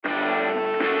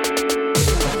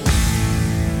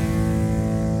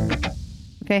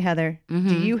Okay, Heather. Mm-hmm.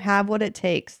 Do you have what it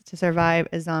takes to survive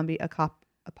a zombie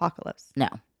apocalypse? No.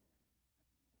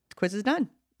 Quiz is done.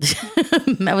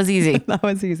 That was easy. That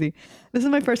was easy. This is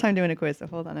my first time doing a quiz, so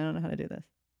hold on. I don't know how to do this.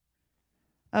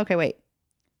 Okay, wait.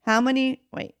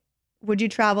 Would you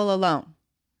travel alone?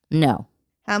 No.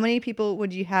 How many people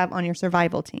would you have on your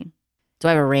survival team? Do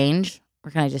I have a range?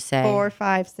 Or can I just say 4,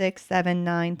 5, 6, 7,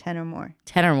 9, 10 or more?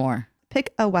 10 or more?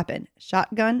 Pick a weapon.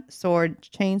 Shotgun, sword,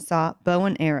 chainsaw, bow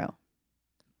and arrow.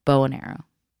 Bow and arrow.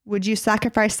 Would you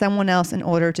sacrifice someone else in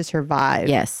order to survive?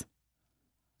 Yes.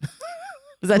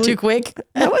 Was that too quick?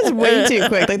 That was way too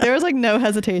quick. Like there was like no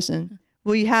hesitation.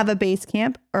 Will you have a base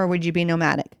camp or would you be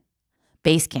nomadic?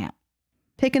 Base camp.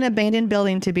 Pick an abandoned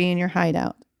building to be your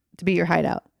hideout.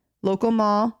 Local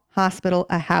mall, hospital,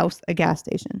 a house, a gas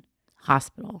station.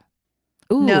 Hospital.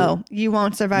 Ooh. No, you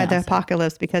won't survive the No,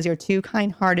 apocalypse because you're too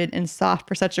kind-hearted and soft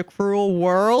for such a cruel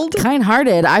world.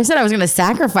 Kind-hearted. I said I was going to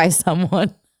sacrifice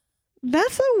someone.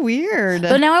 That's so weird.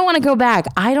 But now I want to go back.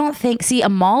 I don't think, a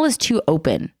mall is too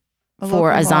open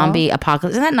for a zombie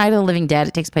apocalypse. Isn't that Night of the Living Dead?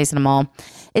 It takes place in a mall.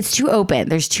 It's too open.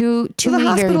 There's too many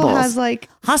variables.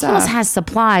 Hospitals has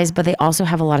supplies, but they also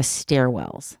have a lot of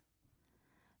stairwells.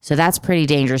 So that's pretty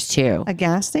dangerous too. A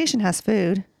gas station has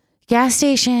food. Gas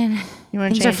station. You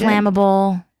want to Things change are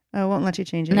flammable. Oh, it won't let you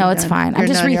change it. No, it's fine. I'm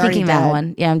just rethinking that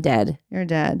one. Yeah, I'm dead. You're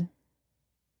dead.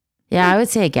 Yeah, I would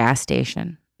say a gas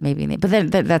station. Maybe. But then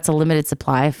that's a limited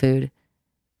supply of food.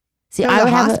 See, I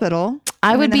would hospital.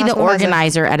 I would be the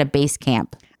organizer at a base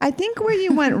camp. I think where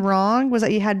you went wrong was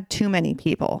that you had too many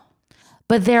people.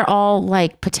 But they're all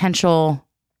like potential,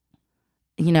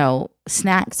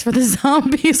 snacks for the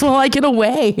zombies while I get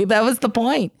away. That was the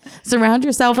point. Surround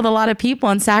yourself with a lot of people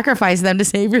and sacrifice them to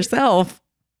save yourself.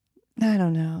 I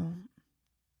don't know.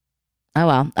 Oh,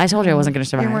 well. I told you I wasn't going to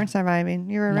survive. You weren't surviving.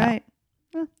 You were right.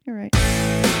 Well, you're right.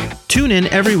 Tune in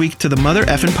every week to the Mother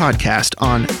Effin' Podcast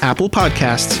on Apple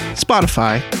Podcasts,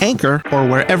 Spotify, Anchor, or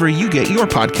wherever you get your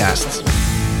podcasts.